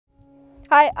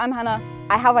Hi, I'm Hannah.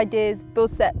 I have ideas,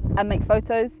 build sets and make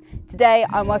photos. Today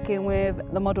I'm working with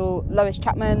the model Lois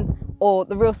Chapman, or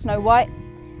the real Snow White,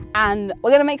 and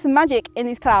we're going to make some magic in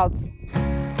these clouds.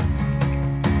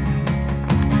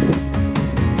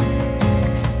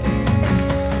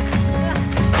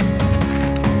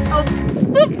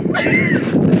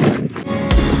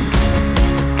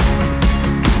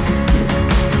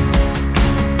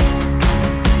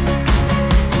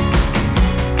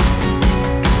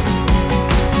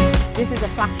 This is a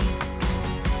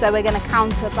flash, so we're going to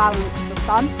counterbalance the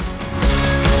sun.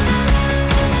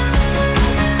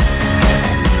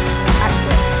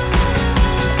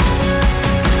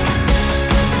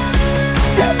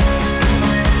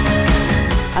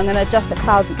 I'm going to adjust the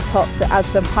clouds at the top to add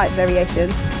some height variation,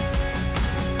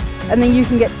 and then you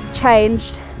can get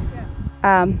changed.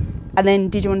 And then,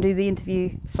 did you want to do the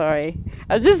interview? Sorry,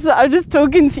 I'm just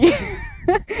talking to you.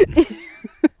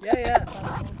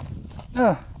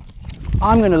 Yeah.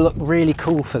 I'm going to look really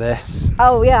cool for this.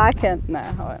 Oh yeah, I can. No,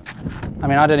 I won't. I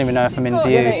mean, I don't even know if I'm in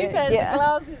view. She's got 2 pairs of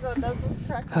glasses on, that's what's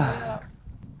cracking me up.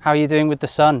 How are you doing with the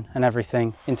sun and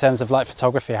everything in terms of light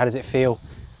photography? How does it feel?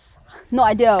 Not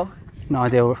ideal. Not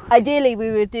ideal. Ideally,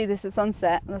 we would do this at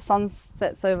sunset, and the sun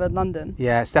sets over London.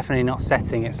 Yeah, it's definitely not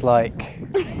setting. It's like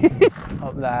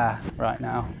up there right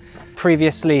now.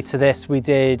 Previously to this, we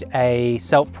did a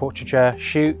self-portraiture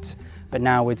shoot, but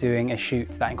now we're doing a shoot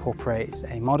that incorporates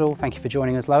a model. Thank you for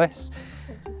joining us, Lois.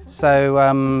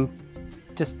 So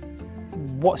just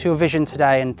what's your vision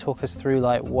today, and talk us through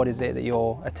like what is it that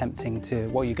you're attempting to,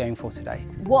 what are you going for today?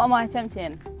 What am I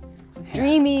attempting?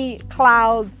 Dreamy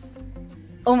clouds,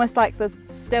 almost like the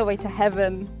Stairway to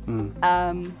Heaven.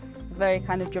 Very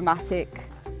kind of dramatic,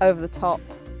 over the top,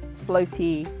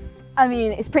 floaty. I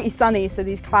mean, it's pretty sunny, so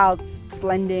these clouds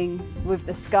blending with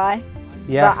the sky.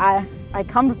 Yeah. But I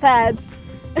come prepared.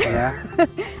 Yeah.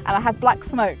 And I have black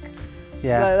smoke.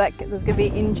 Yeah. So there's going to be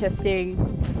an interesting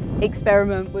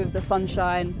experiment with the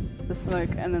sunshine, the smoke,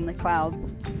 and then the clouds.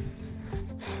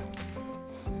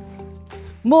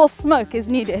 More smoke is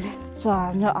needed. So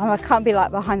I can't be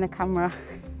like behind the camera.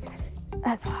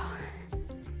 That's all.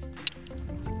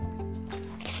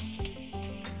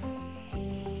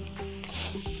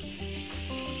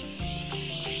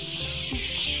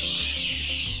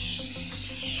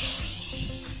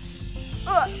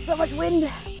 Oh, so much wind.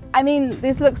 I mean,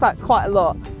 this looks like quite a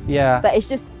lot. Yeah. But it's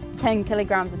just 10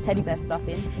 kilograms of teddy bear stuff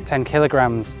in. 10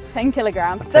 kilograms. 10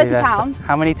 kilograms, 30 pounds.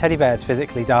 How many teddy bears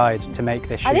physically died to make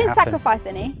this shoot I didn't happen? sacrifice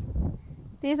any.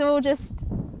 These are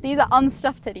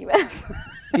unstuffed teddy bears.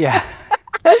 Yeah.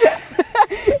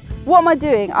 What am I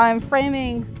doing? I'm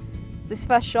framing this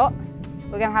first shot.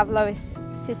 We're gonna have Lois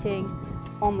sitting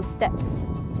on the steps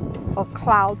of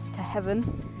clouds to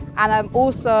heaven. And I'm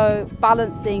also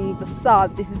balancing the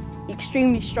sun, this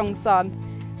extremely strong sun,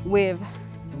 with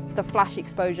the flash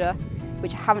exposure,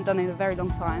 which I haven't done in a very long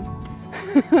time.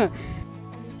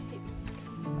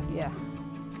 Yeah.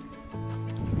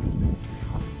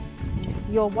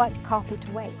 Your white carpet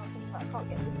waits. I can't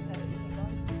get this down.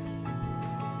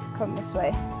 Come this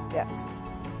way, yeah.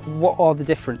 What are the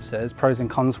differences, pros and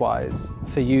cons wise,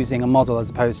 for using a model as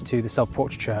opposed to the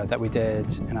self-portraiture that we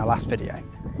did in our last video?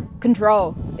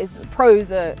 Control is the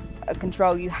pros are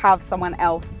control. You have someone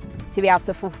else to be able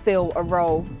to fulfill a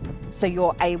role, so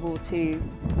you're able to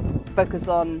focus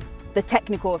on the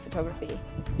technical of photography.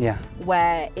 Yeah.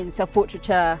 Where in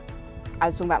self-portraiture, I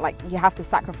was talking about, like, you have to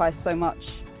sacrifice so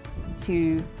much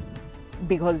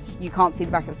because you can't see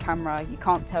the back of the camera, you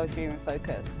can't tell if you're in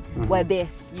focus. Where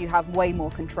this, you have way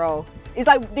more control. It's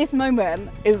like this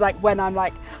moment is like when I'm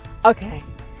like, okay,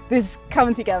 this is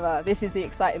coming together. This is the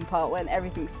exciting part, when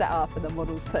everything's set up and the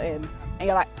model's put in, and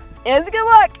you're like, it's gonna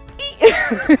work.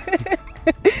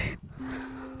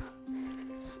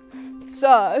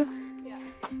 So,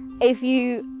 if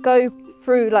you go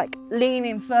through like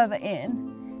leaning further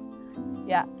in,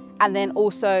 yeah, and then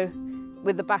also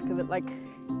with the back of it, like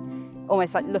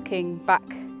almost like looking back.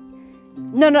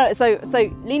 No. So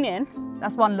lean in.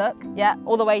 That's one look. Yeah,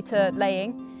 all the way to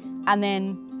laying, and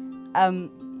then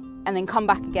come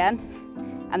back again,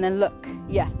 and then look.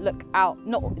 Yeah, look out.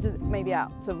 Not just maybe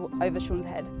out to over Sean's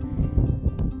head.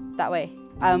 That way,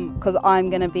 because I'm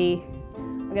gonna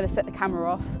set the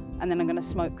camera off, and then I'm gonna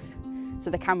smoke, so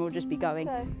the camera will just be going.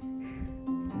 So.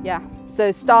 Yeah.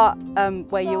 So start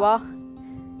where you are.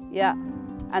 Yeah,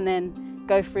 and then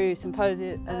go through some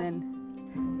poses, and then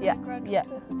yeah. And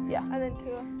then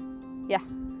tour. Yeah.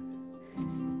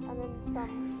 And then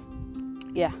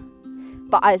some. Yeah.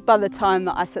 But by the time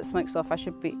that I set smokes off, I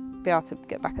should be able to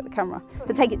get back at the camera.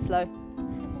 But take it slow.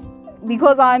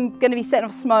 Because I'm going to be setting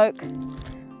off smoke,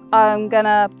 I'm going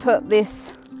to put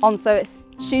this on so it's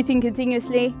shooting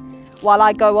continuously while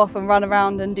I go off and run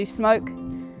around and do smoke.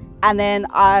 And then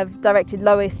I've directed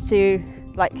Lois to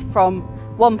like from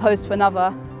one pose to another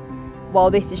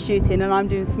while this is shooting and I'm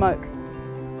doing smoke.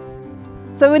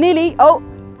 So we're nearly, oh,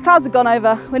 clouds have gone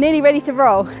over. We're nearly ready to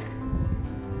roll.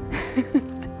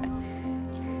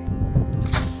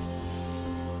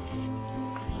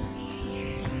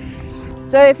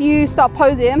 So if you start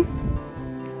posing,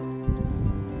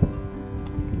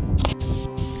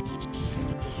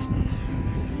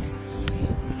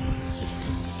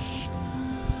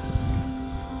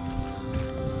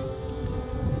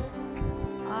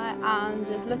 I'm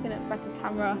just looking at the back of the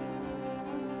camera,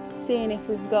 seeing if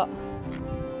we've got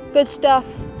good stuff.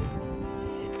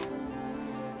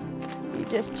 You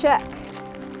just check.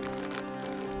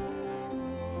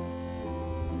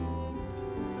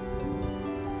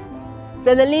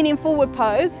 So the leaning forward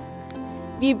pose,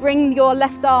 you bring your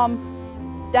left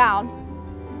arm down.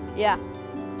 Yeah,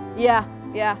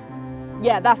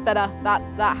 that's better,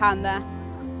 that hand there.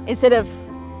 Instead of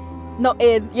not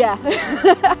in, yeah.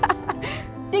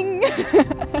 Ding!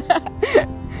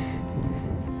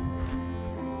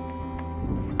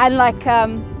 And like,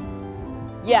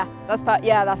 yeah,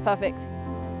 that's perfect.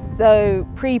 So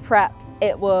pre-prep,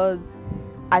 it was,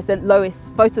 I sent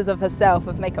Lois photos of herself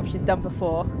of makeup she's done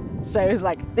before. So it was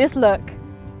like this look,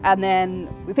 and then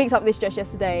we picked up this dress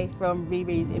yesterday from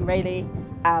Riri's in Rayleigh.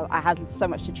 I had so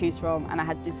much to choose from and I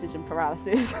had decision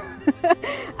paralysis.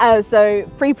 So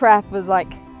pre-prep was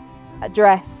like a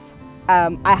dress.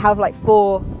 I have like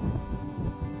 4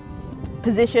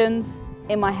 positions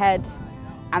in my head,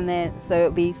 and then so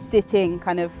it'll be sitting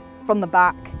kind of from the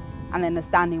back, and then a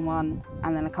standing one,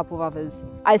 and then a couple of others.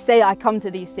 I say I come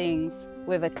to these things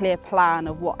with a clear plan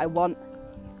of what I want.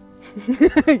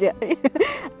 Yeah.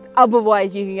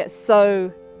 Otherwise you can get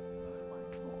so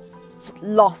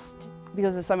lost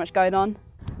because there's so much going on.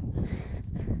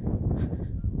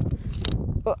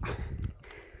 Oh.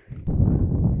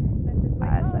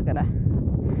 That's not gonna.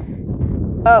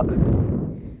 Oh,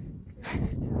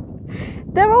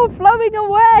 they're all flowing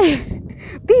away.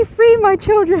 Be free, my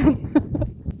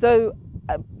children. So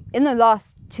in the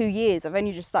last 2 years, I've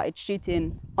only just started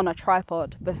shooting on a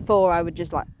tripod. Before I would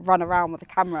just like run around with a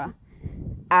camera,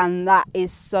 and that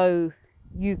is so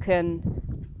you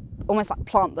can almost like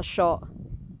plant the shot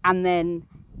and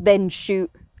then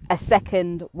shoot a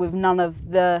second with none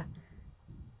of the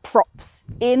props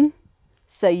in,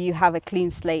 so you have a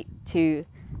clean slate to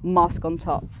mask on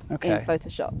top in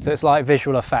Photoshop. So it's like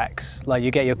visual effects, like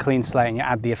you get your clean slate and you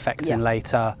add the effects in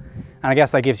later, and I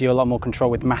guess that gives you a lot more control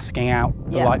with masking out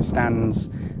the light stands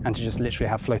and to just literally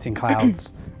have floating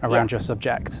clouds around your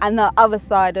subject. And the other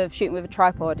side of shooting with a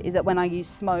tripod is that when I use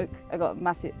smoke, I got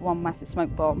one massive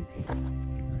smoke bomb,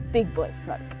 big boy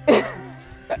smoke.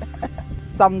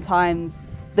 Sometimes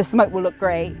the smoke will look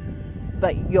great,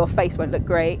 but your face won't look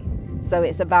great. So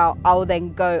it's about, I'll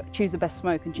then go choose the best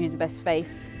smoke and choose the best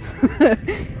face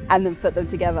and then put them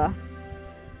together.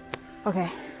 Okay,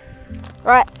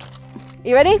 right,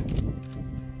 you ready?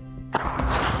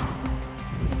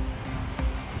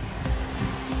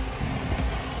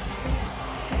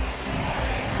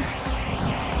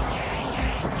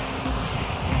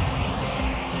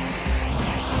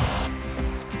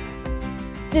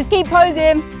 Just keep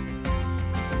posing.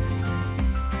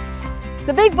 It's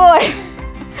a big boy.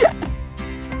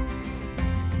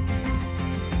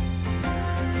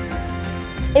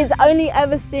 It's only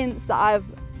ever since that I've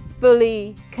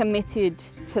fully committed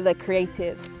to the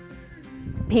creative,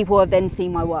 people have then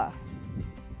seen my worth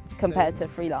compared to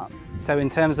freelance. So in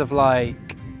terms of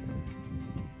like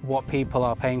what people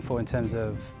are paying for in terms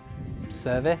of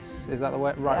service, is that the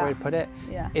right way to put it?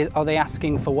 Yeah. Are they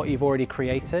asking for what you've already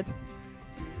created?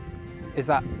 Is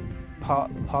that part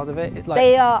of it? Like,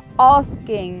 they are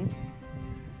asking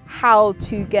how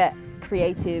to get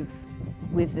creative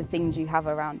with the things you have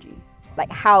around you.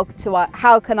 Like how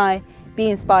can I be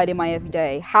inspired in my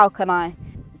everyday? How can I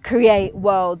create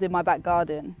worlds in my back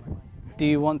garden? Do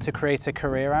you want to create a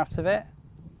career out of it?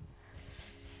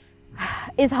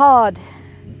 It's hard.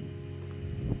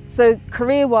 So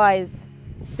career-wise,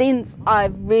 since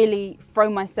I've really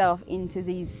thrown myself into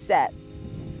these sets,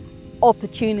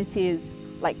 opportunities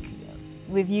like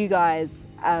with you guys,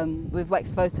 with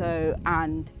Wex Photo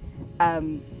and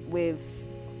with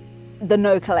the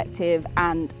No Collective,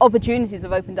 and opportunities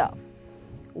have opened up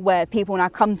where people now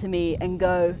come to me and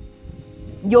go,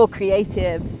 you're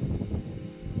creative,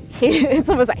 it's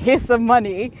almost like, here's some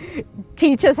money,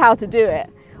 teach us how to do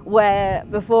it. Where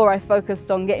before I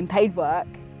focused on getting paid work,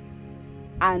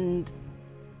 and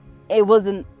it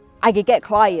wasn't, I could get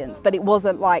clients, but it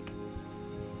wasn't like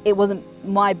it wasn't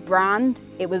my brand,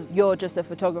 it was you're just a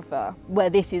photographer, where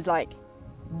this is like,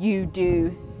 you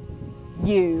do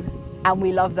you, and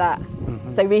we love that.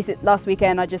 So last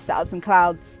weekend I just set up some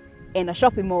clouds in a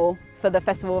shopping mall for the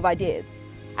Festival of Ideas.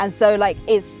 And so like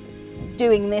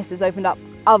doing this has opened up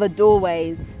other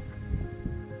doorways,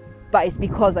 but it's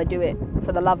because I do it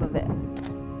for the love of it.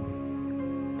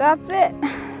 That's it.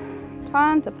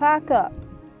 Time to pack up.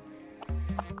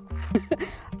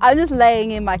 I'm just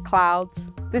laying in my clouds.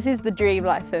 This is the dream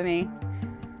life for me.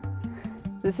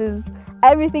 This is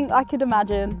everything I could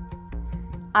imagine,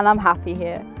 and I'm happy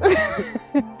here.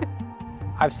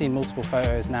 I've seen multiple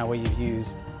photos now where you've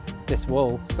used this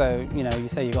wool. So, you know, you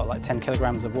say you got like 10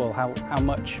 kilograms of wool. How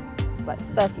much? It's like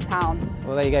 £30.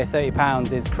 Well, there you go.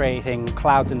 £30 is creating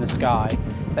clouds in the sky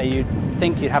that you'd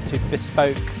think you'd have to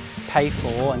bespoke pay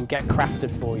for and get crafted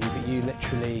for you, but you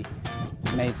literally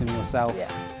made them yourself.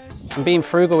 Yeah. And being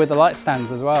frugal with the light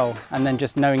stands as well, and then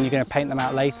just knowing you're going to paint them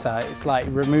out later, it's like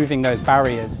removing those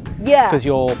barriers. Yeah. Because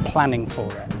you're planning for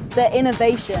it. The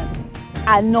innovation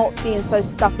and not being so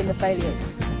stuck in the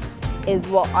failures is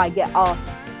what I get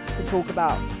asked to talk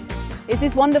about. It's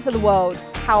this wonder for the world,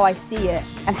 how I see it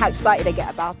and how excited I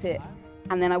get about it.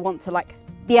 And then I want to like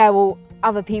be able,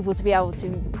 other people to be able to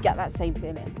get that same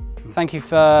feeling. Thank you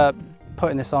for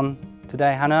putting this on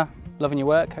today, Hannah. Loving your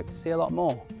work, hope to see a lot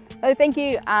more. Oh, thank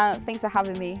you. Thanks for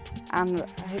having me, and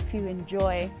I hope you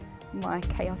enjoy my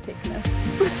chaoticness.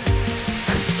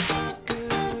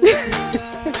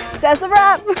 That's a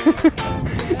wrap.